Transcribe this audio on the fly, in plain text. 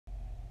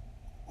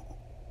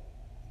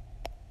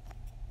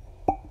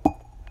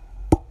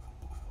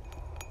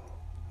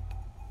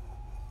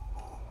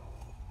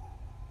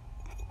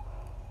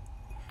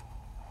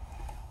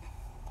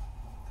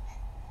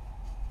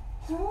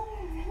All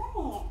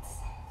right.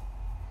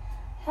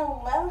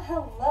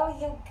 Hello,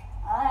 you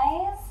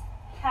guys.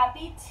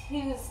 Happy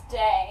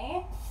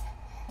Tuesday.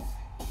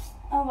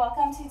 And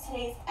welcome to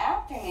today's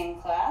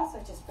afternoon class,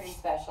 which is pretty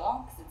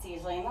special because it's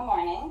usually in the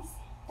mornings.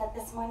 But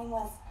this morning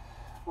was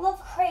a little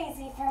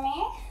crazy for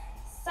me.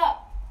 So,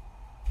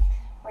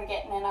 we're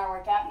getting in our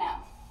workout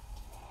now.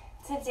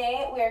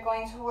 Today, we are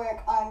going to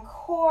work on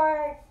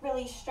core,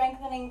 really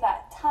strengthening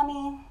that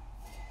tummy.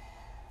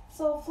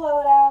 So,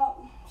 flow it out,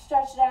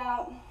 stretch it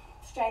out,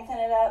 strengthen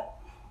it up.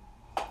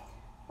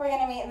 We're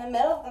going to meet in the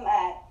middle of the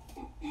mat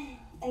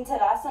in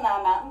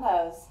Tadasana, mountain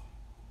pose.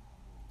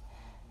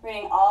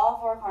 Rooting all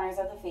four corners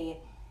of the feet.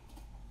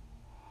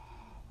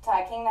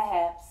 Tucking the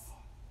hips,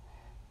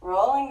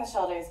 rolling the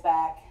shoulders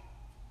back,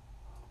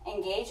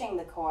 engaging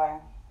the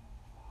core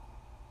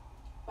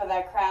with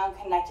our crown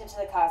connected to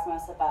the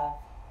cosmos above.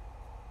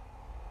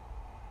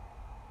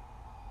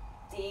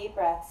 Deep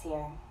breaths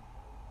here.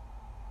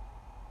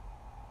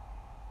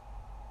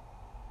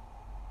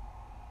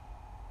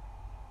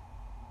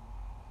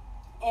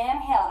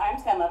 Inhale,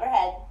 arms come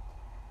overhead.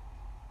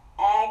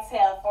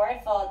 Exhale,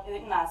 forward fold,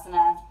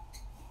 Uttanasana.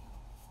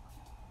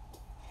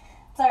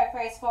 It's our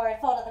first forward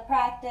fold of the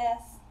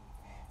practice.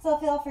 So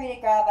feel free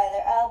to grab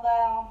either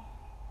elbow,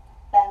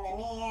 bend the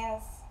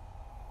knees,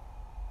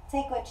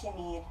 take what you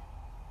need.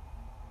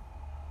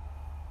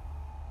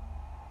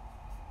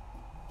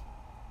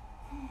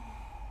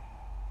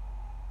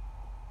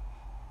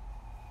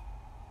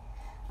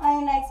 On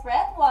your next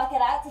breath, walk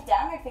it out to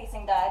downward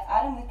facing dog,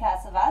 Adho Mukha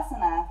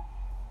Savasana.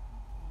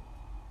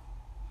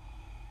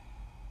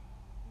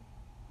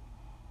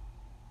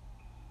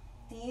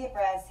 Deep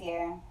breaths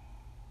here.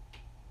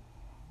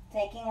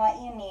 Taking what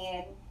you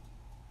need,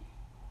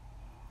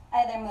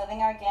 either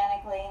moving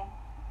organically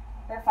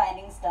or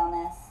finding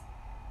stillness.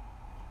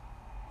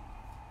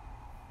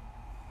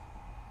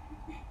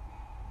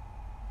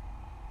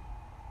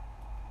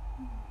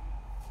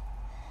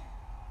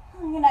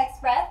 Your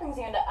next breath brings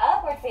you into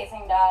upward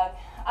facing dog,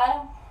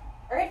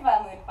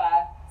 Urdhva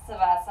Mukha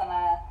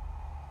Savasana.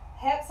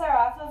 Hips are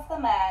off of the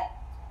mat,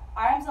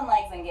 arms and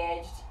legs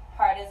engaged,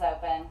 heart is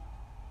open.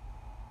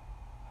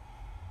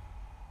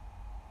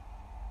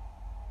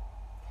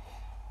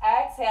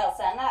 Exhale,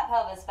 send that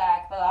pelvis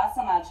back,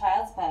 Balasana,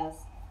 child's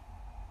pose.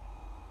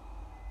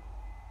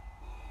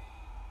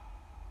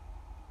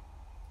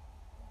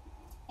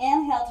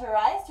 Inhale to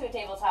rise to a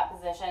tabletop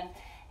position.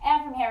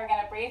 And from here, we're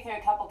going to breathe through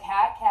a couple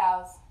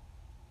cat-cows.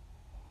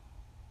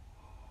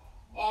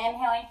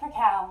 Inhaling for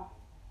cow.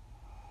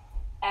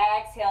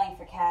 Exhaling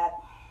for cat.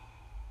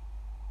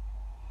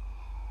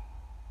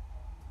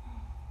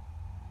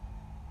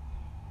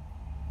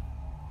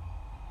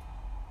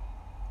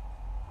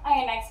 On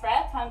your next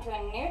breath, come to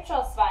a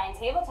neutral spine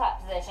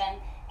tabletop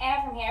position.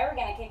 And from here, we're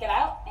going to kick it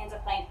out into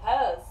plank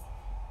pose.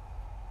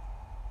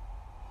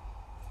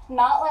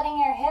 Not letting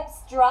your hips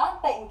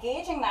drop, but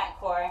engaging that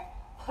core,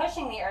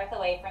 pushing the earth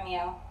away from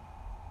you.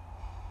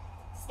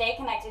 Stay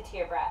connected to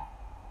your breath.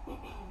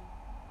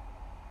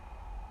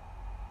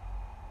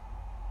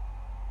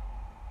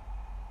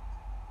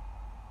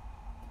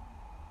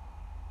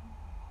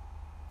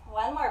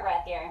 One more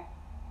breath here.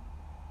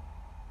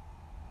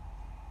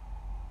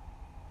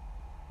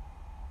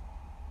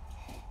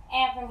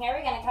 And from here,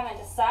 we're going to come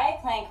into side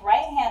plank,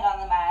 right hand on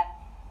the mat.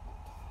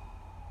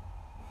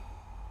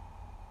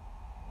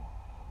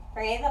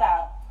 Breathe it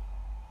out.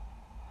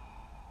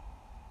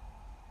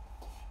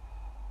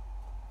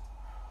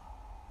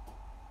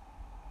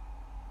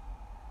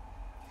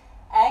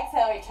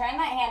 Exhale, return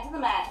that hand to the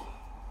mat.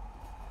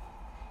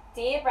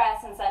 Deep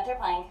breaths in center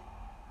plank.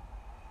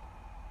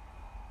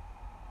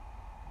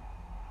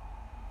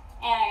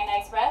 And on your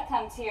next breath,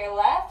 come to your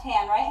left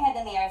hand, right hand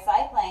in the air,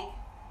 side plank.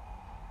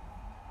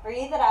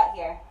 Breathe it out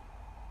here.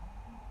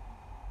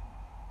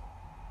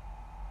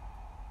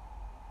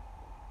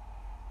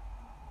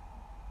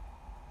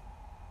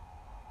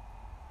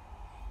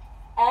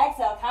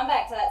 Exhale, come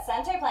back to that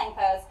center plank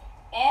pose.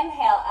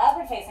 Inhale,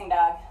 upward facing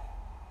dog.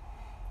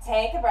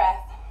 Take a breath.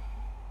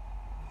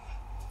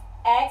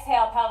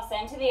 Exhale, pelvis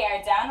into the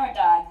air, downward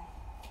dog.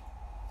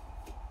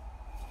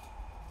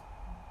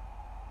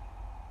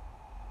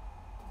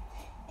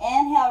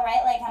 Inhale,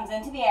 right leg comes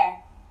into the air.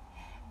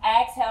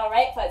 Exhale,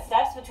 right foot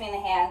steps between the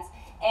hands.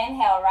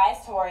 Inhale,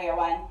 rise to warrior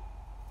one.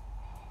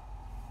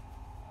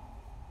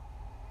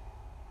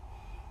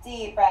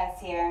 Deep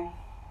breaths here.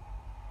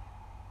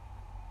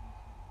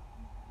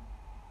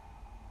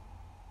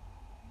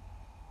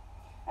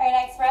 All right,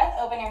 next breath,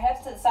 open your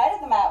hips to the side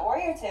of the mat,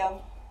 warrior two.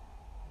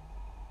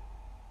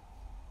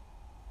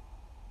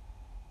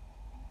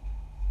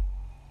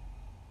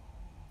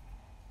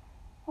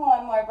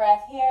 One more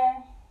breath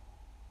here.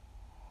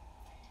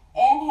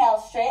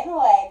 Inhale, straighten the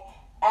leg.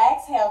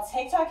 Exhale,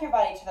 TikTok your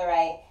body to the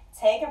right.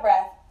 Take a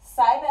breath,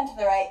 side bend to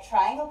the right,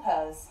 triangle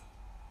pose.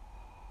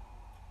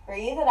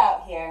 Breathe it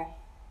out here.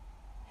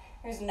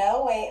 There's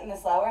no weight in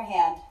this lower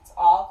hand. It's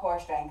all core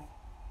strength.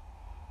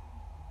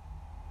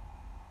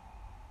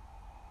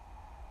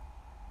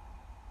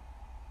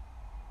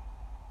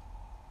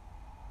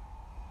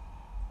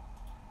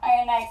 On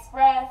your next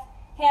breath,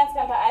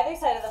 other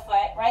side of the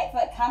foot. Right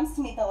foot comes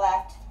to meet the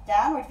left,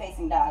 downward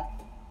facing dog.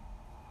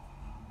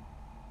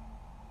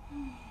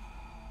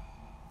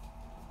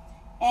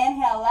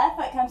 Inhale, left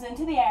foot comes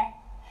into the air.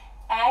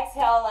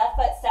 Exhale, left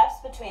foot steps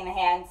between the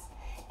hands.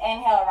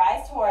 Inhale,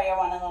 rise to warrior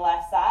one on the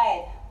left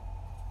side.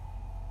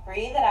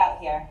 Breathe it out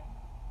here.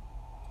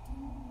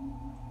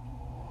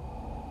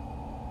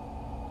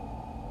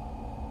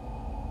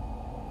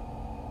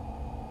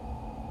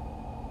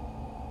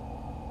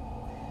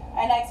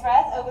 Our next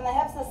breath, open the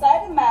hips to the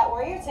side of the mat,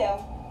 warrior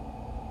two.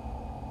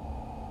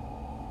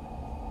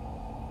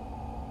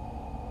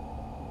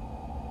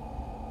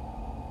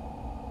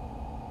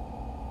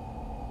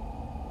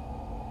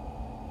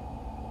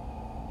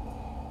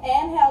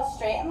 Inhale,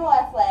 straighten the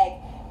left leg.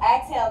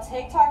 Exhale,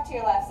 tick-tock to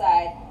your left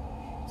side.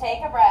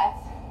 Take a breath.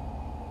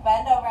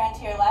 Bend over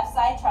into your left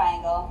side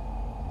triangle.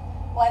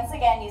 Once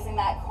again, using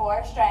that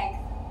core strength.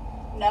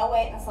 No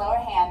weight in this lower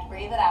hand.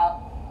 Breathe it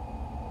out.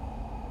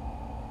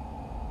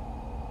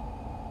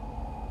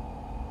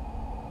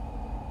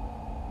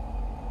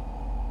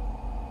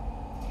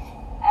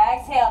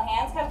 Exhale,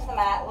 hands come to the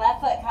mat.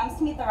 Left foot comes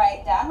to meet the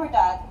right. Downward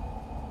dog.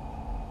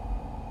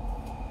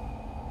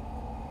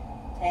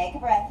 Take a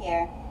breath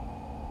here.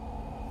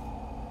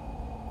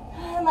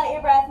 And let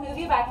your breath move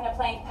you back into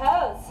plank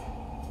pose.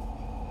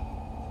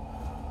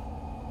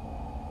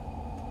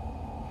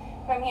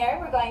 From here,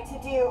 we're going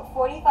to do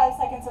 45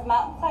 seconds of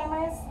mountain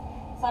climbers.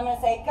 So I'm going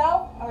to say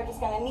go, and we're just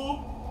going to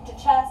knee to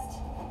chest,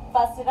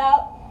 bust it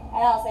out,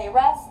 and I'll say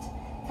rest,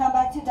 come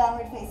back to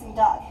downward facing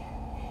dog.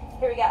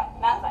 Here we go,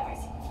 mountain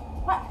climbers.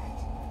 1.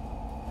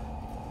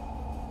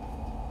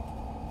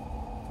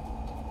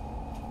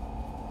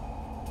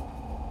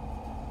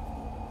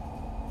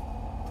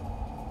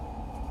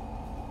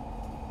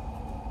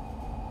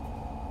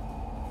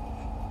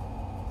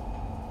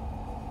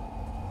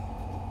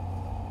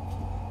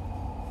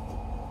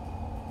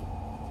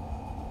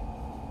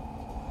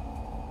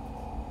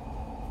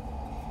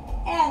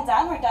 And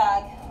downward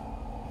dog.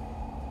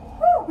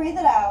 Woo, breathe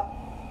it out.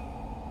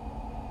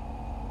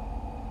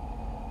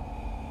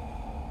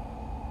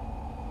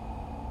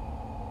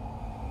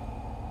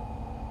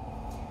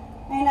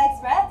 Your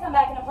next breath, come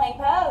back into plank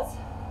pose.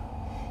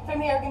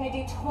 From here, we're going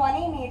to do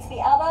 20, knee to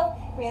the elbow.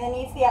 Bring the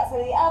knee to the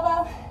outside of the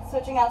elbow.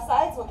 Switching out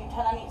sides, we'll do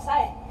 10 on each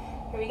side.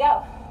 Here we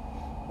go.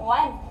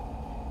 1,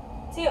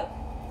 2,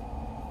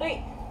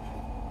 3,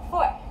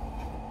 4,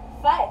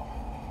 5,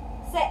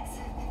 6,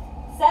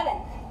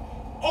 7,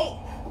 8,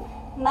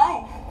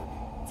 9,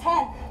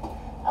 10,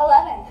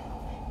 11,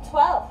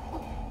 12,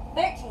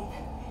 13,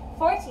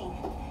 14,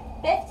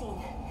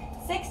 15,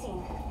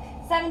 16,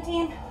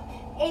 17,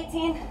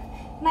 18,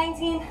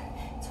 19,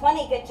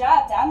 20. Good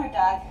job. Downward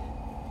dog.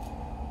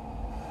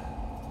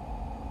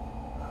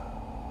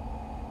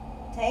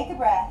 Take a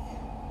breath.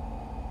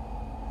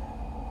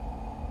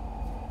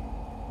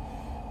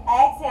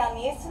 Exhale,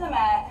 knees to the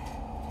mat.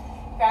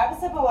 Grab a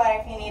sip of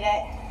water if you need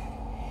it.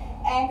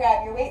 And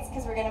grab your weights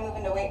because we're going to move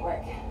into weight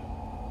work.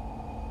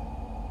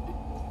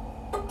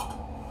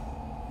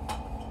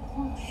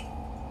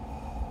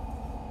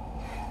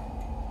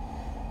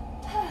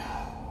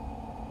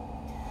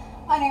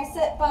 On your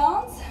sit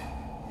bones,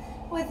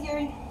 with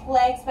your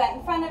legs bent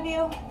in front of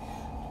you,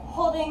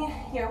 holding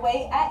your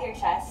weight at your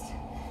chest,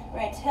 we're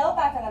going to tilt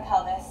back on the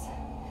pelvis,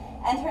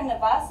 enter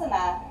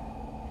Navasana,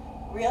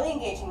 really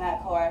engaging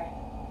that core.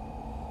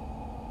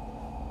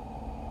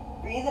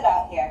 Breathe it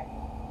out here.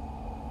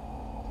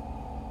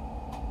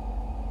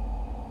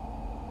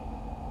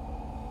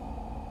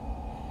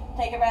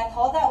 Take a breath,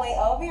 hold that weight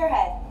over your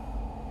head,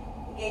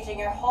 engaging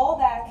your whole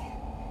back,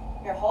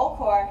 your whole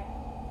core.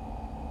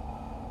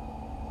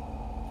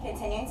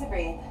 Continuing to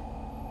breathe.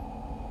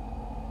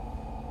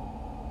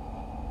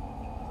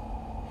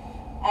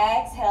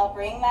 Exhale,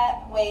 bring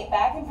that weight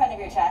back in front of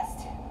your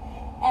chest.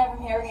 And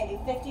from here, we're going to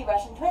do 50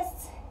 Russian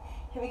twists.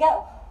 Here we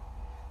go.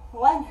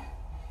 1,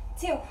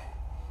 2,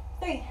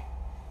 3,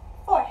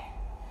 4,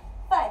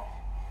 5,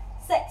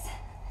 6,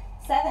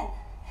 7,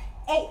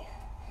 8,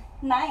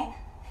 9,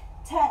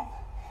 10,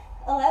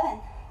 11,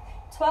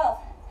 12,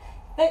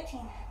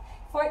 13,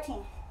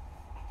 14,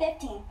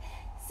 15,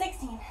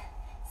 16,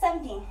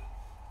 17,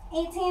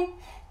 18,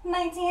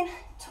 19,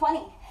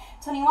 20,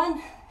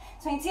 21,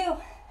 22,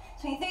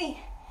 23,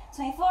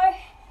 24,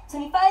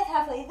 25,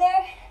 halfway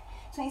there,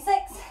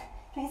 26,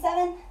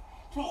 27,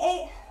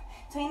 28,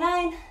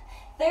 29,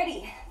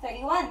 30,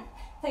 31,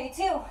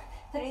 32,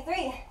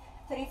 33,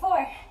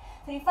 34,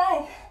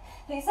 35,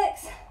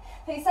 36,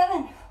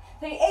 37,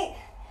 38,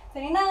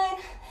 39,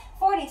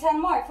 40,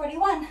 10 more,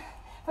 41,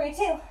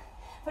 42,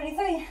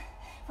 43,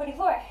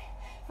 44,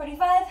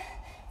 45,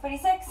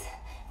 46,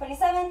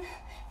 47,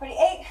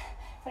 48,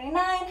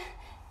 49,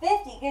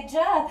 50. Good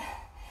job.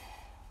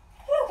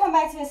 Whew, come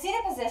back to a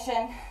seated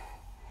position.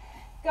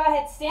 Go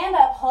ahead, stand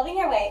up, holding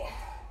your weight.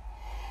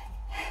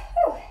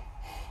 Whew.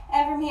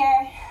 And from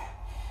here,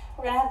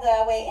 we're going to have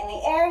the weight in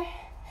the air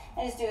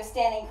and just do a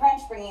standing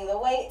crunch, bringing the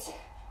weight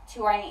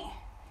to our knee.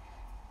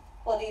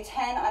 We'll do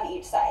 10 on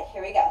each side.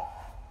 Here we go.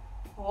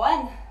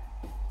 1,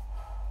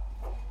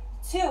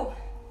 2,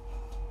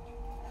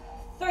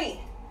 3,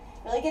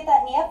 really get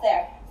that knee up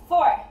there.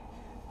 4,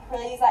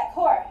 really use that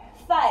core.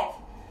 5,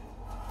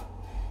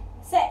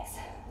 6,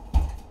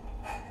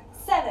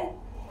 7,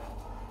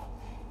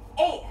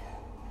 8,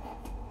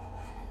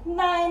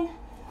 9,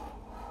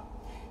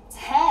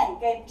 10.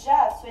 Good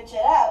job. Switch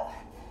it out.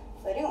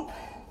 Ba-doom.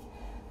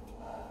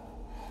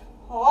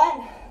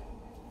 1,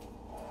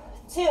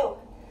 2,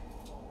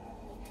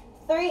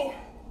 3,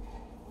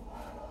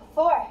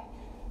 4,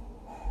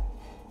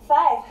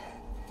 5,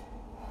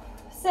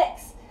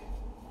 6,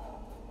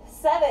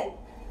 7,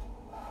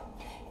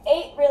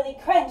 8. Really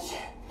crunch.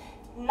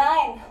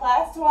 9.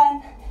 Last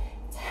one.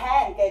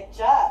 10. Good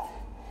job.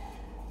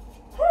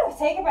 Whew,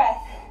 take a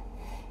breath.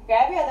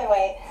 Grab your other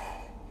weight.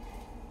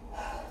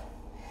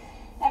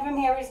 And from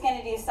here, we're just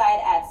going to do side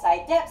abs,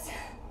 side dips.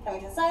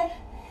 Coming to the side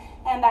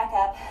and back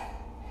up.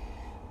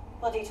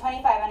 We'll do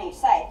 25 on each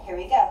side. Here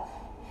we go.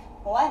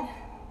 1,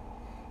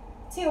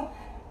 2,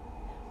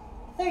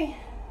 3,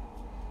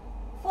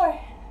 4,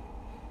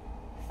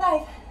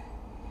 5,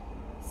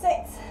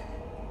 6,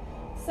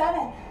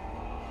 7,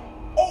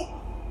 8,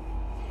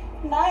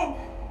 9,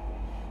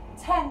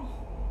 10,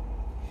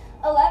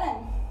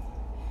 11,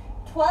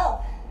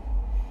 12,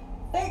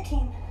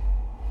 13,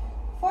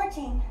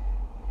 14,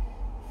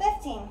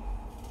 15,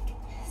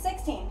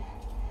 16,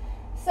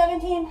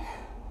 17,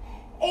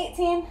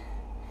 18,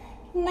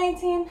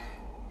 19,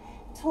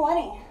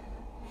 20,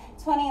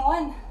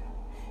 21,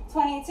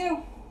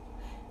 22,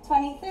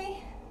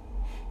 23,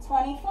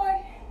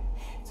 24,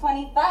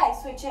 25.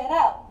 Switch it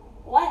out.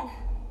 1,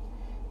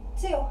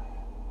 2,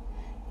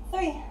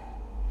 3,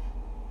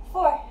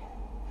 4,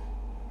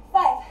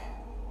 5,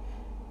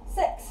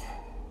 6,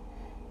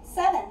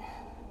 7,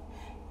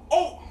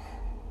 8,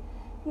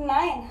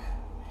 9,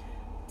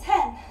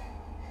 10,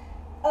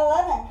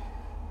 11,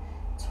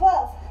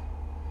 12,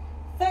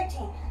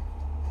 13,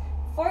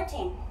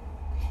 14,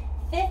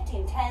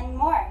 15, 10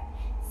 more,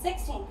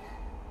 16,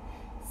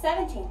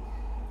 17,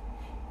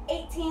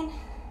 18,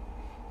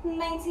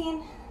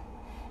 19,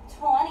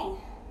 20,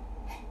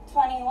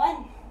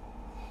 21,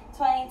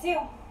 22,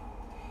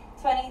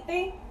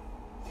 23,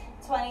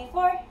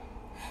 24,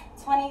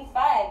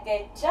 25.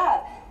 Good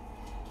job.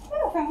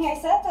 Woo, from here,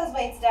 set those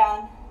weights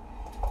down.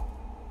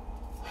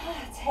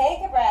 Take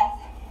a breath.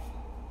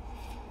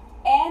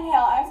 Inhale,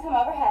 arms come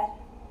overhead.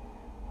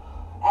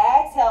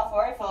 Exhale,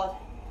 forward fold.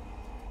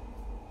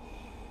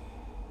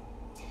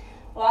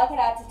 Walk it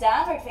out to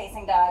downward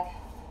facing dog.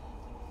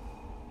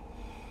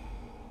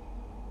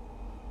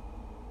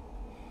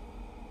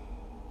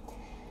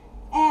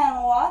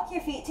 And walk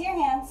your feet to your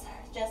hands,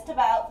 just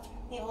about.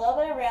 Leave a little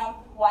bit of room,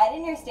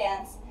 widen your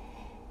stance,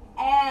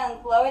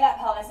 and lower that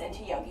pelvis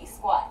into yogi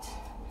squat.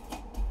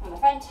 From the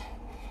front,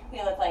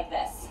 we look like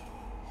this.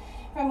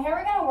 From here,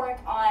 we're gonna work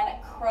on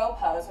crow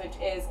pose, which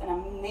is an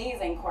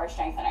amazing core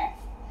strengthener.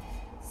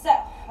 So,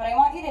 what I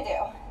want you to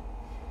do,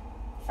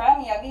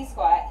 from yogi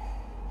squat,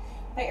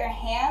 put your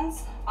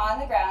hands on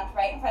the ground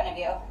right in front of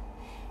you.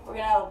 We're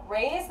gonna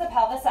raise the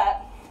pelvis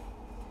up.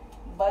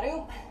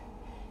 Ba-doop.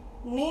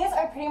 Knees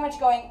are pretty much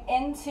going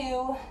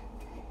into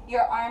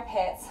your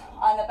armpits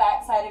on the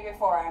back side of your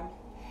forearm.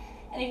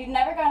 And if you've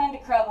never gone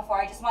into crow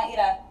before, I just want you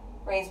to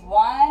raise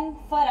one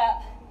foot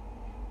up,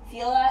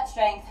 feel that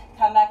strength,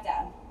 come back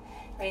down.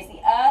 Raise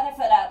the other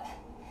foot up,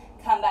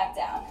 come back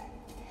down.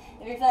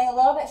 If you're feeling a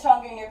little bit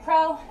stronger in your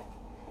crow,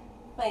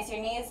 place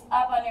your knees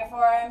up on your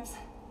forearms,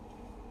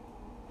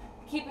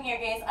 keeping your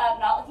gaze up,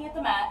 not looking at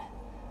the mat.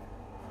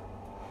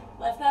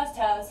 Lift those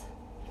toes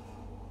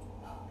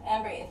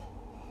and breathe.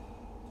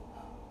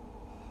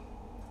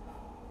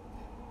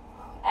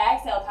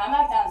 Exhale, come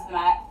back down to the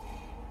mat.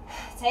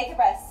 Take a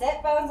breath,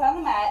 sit bones on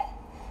the mat.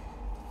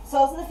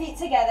 Soles of the feet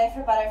together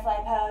for butterfly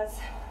pose.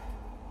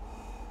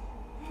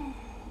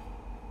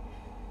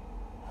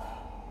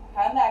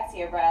 Come back to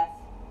your breath.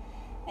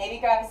 Maybe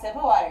grab a sip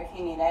of water if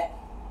you need it.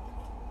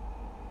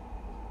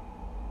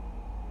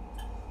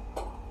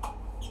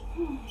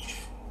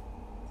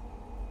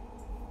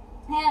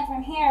 And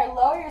from here,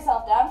 lower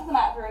yourself down to the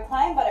mat for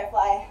reclined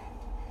butterfly.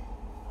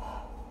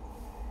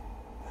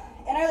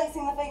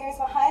 Interlacing the fingers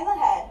behind the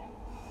head.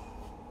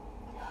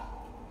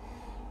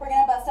 We're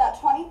going to bust out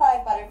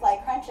 25 butterfly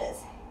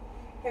crunches.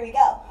 Here we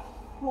go.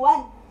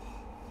 1,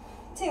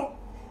 2,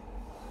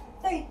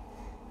 3,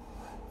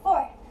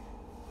 4,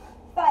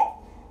 5,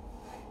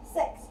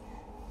 6,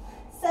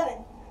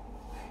 7,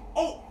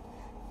 8,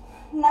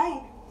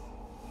 9,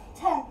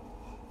 10,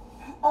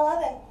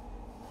 11,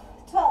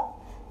 12,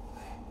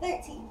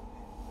 13,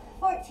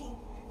 14,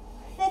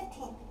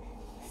 15,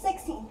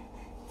 16,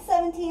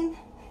 17,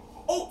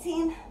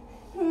 18,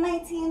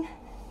 19,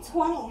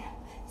 20,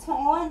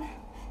 21,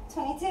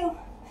 22,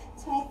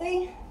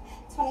 23,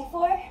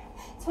 24,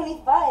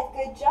 25.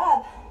 Good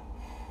job.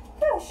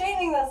 Whew,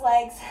 straightening those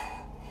legs.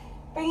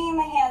 Bringing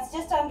the hands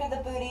just under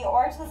the booty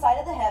or to the side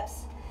of the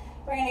hips.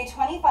 We're going to do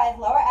 25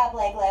 lower ab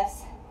leg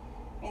lifts.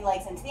 Bring the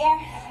legs into the air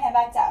and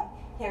back down.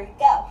 Here we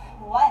go.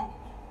 1,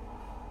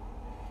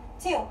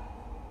 2,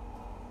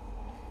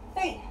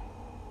 3,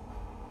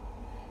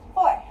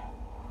 4,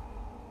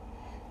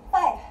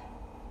 5,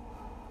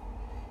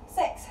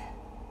 6,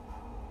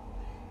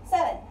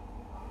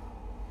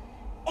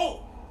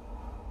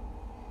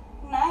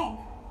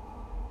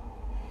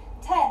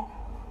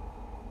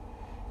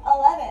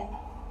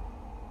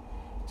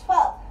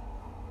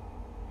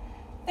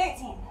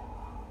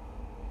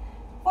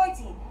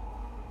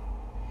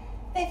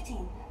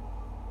 15,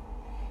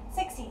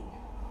 16,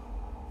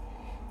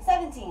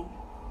 17,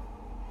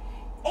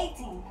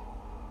 18,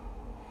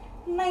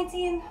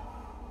 19,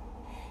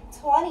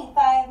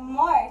 25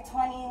 more,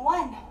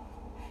 21,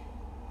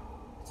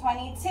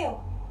 22,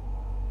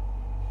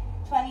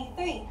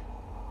 23,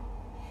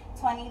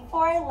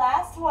 24,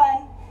 last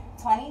one,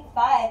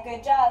 25,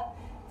 good job.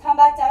 Come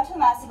back down to the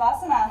mat,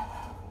 Savasana.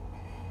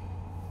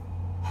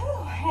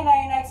 Whew. And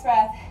on your next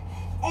breath,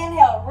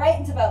 inhale right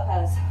into boat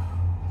pose.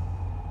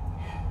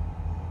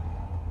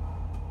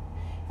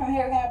 From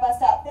here, we're going to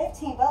bust out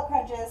 15 boat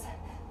crunches.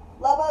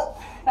 Low boat,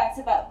 back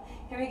to boat.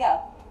 Here we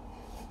go.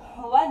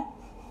 1,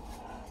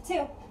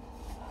 2,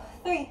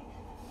 3,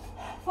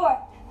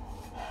 4,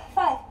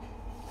 5,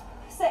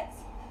 6,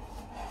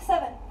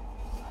 7,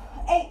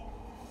 8,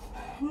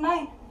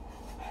 9,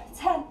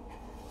 10,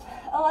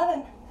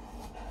 11,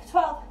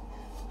 12,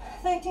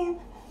 13,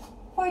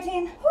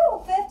 14,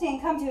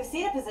 15. Come to a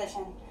seated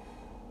position.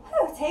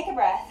 Take a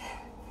breath.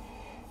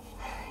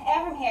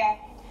 And from here,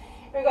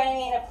 we're going to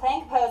be in a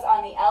plank pose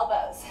on the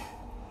elbows.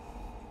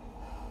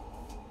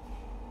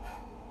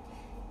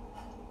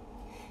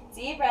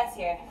 Deep breaths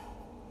here.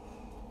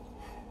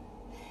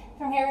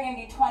 From here, we're going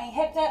to do 20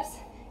 hip dips.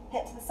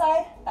 Hip to the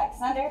side, back to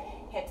center,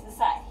 hip to the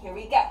side. Here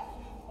we go.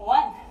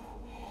 1,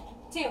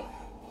 2,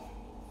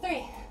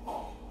 3,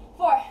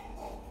 4,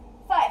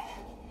 5,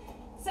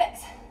 6,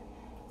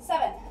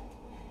 7,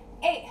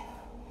 8,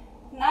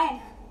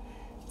 9,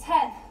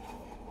 10,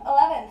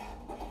 11,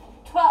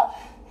 12,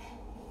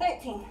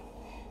 13,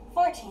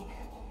 14,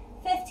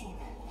 15,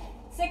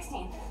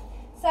 16,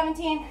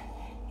 17,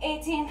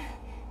 18,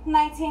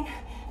 19,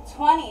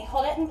 20.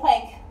 Hold it in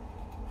plank.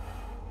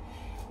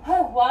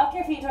 Walk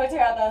your feet towards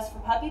your elbows for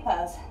puppy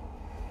pose.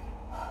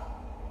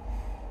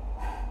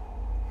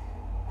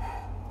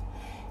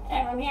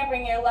 And from here,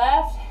 bring your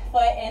left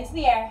foot into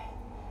the air.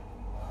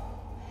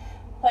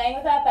 Playing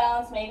with that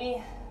balance,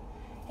 maybe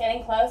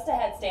getting close to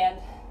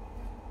headstand.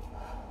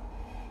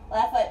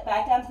 Left foot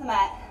back down to the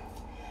mat.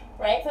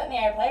 Right foot in the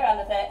air, play around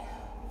with it.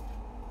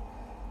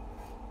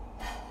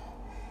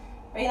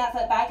 Bring that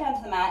foot back down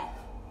to the mat.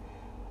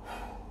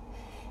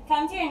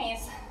 Come to your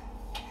knees.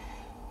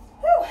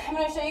 I'm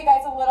going to show you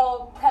guys a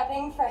little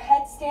prepping for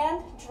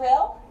headstand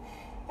drill,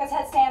 because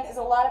headstand is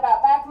a lot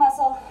about back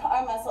muscle,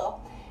 arm muscle,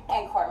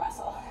 and core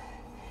muscle.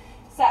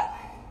 So,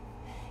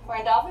 we're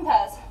in dolphin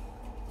pose.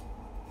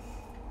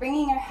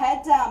 Bringing your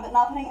head down, but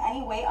not putting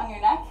any weight on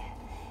your neck.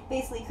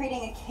 Basically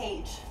creating a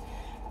cage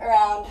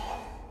around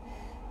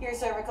your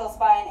cervical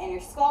spine and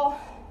your skull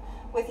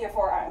with your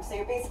forearms. So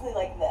you're basically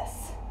like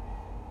this.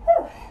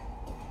 Whew.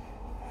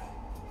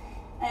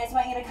 And I just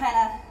want you to kind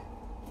of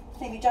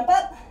maybe jump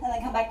up and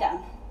then come back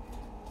down.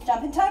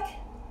 Jump and tuck,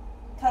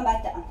 come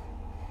back down.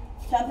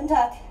 Jump and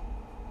tuck,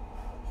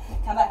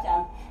 come back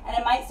down. And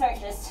it might start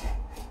just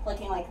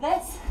looking like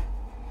this,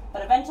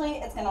 but eventually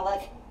it's going to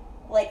look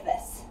like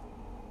this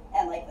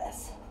and like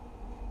this.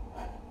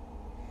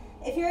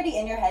 If you're already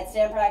in your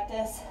headstand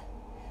practice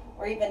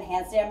or even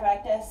handstand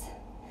practice,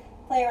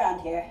 play around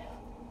here.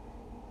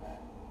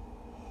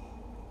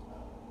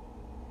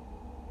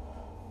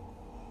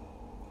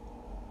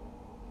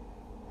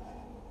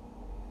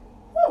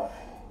 Whew.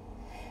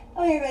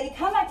 When you're ready,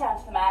 come back down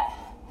to the mat.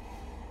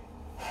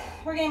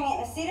 We're going to be in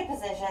a seated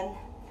position.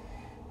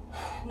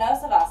 No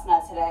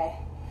Savasana today.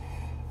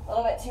 A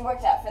little bit too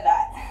worked out for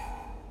that.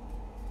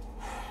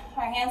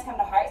 Our hands come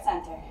to heart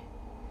center.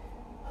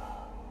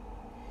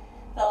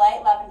 The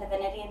light, love, and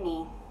divinity in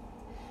me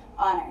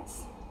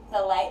honors the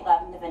light,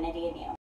 love, and divinity in you.